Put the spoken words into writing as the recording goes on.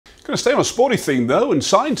Going to stay on a sporty theme though, and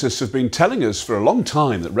scientists have been telling us for a long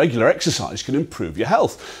time that regular exercise can improve your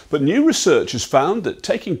health. But new research has found that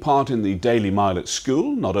taking part in the daily mile at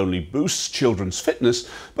school not only boosts children's fitness,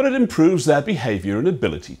 but it improves their behaviour and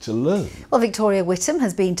ability to learn. Well, Victoria Whittam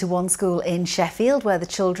has been to one school in Sheffield where the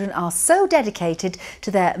children are so dedicated to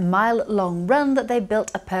their mile-long run that they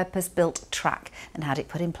built a purpose-built track and had it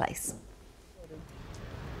put in place.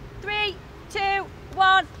 3, 2,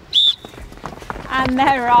 1. And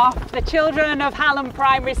they're off. The children of Hallam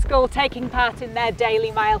Primary School taking part in their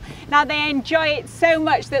daily mile. Now they enjoy it so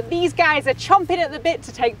much that these guys are chomping at the bit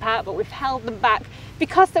to take part, but we've held them back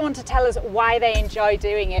because they want to tell us why they enjoy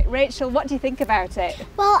doing it. Rachel, what do you think about it?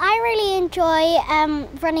 Well, I really enjoy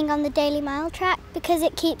running on the daily mile track because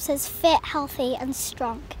it keeps us fit, healthy and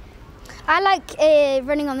strong. I like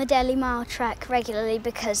running on the daily mile track regularly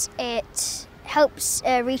because it helps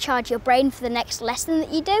recharge your brain for the next lesson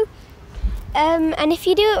that you do. And if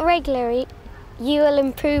you do it regularly, you will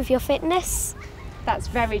improve your fitness. That's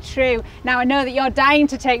very true. Now I know that you're dying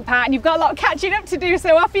to take part and you've got a lot of catching up to do,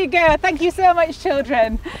 so off you go. Thank you so much,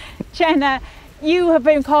 children. Jenna, you have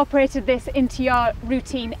incorporated this into your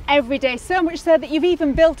routine every day, so much so that you've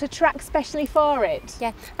even built a track specially for it.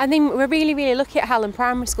 Yeah, I think we're really lucky at Hallam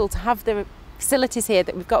Primary School to have the facilities here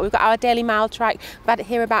that we've got our daily mile track. We've had it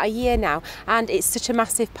here about a year now, and it's such a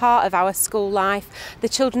massive part of our school life. The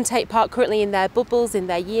children take part currently in their bubbles, in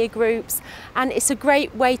their year groups, and it's a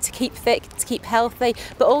great way to keep fit, to keep healthy,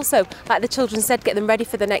 but also, like the children said, get them ready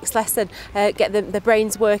for the next lesson, get the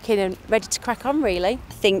brains working and ready to crack on really.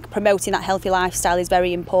 I think promoting that healthy lifestyle is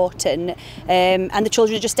very important, and the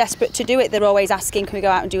children are just desperate to do it. They're always asking, can we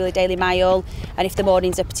go out and do a daily mile? And if the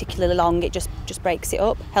mornings are particularly long, it just breaks it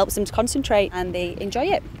up, helps them to concentrate, and they enjoy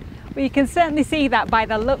it. Well, you can certainly see that by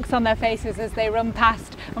the looks on their faces as they run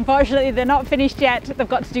past. Unfortunately, they're not finished yet. They've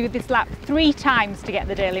got to do this lap 3 times to get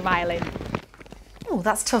the daily mile in. Oh,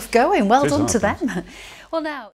 that's tough going. Well done to them. Well, now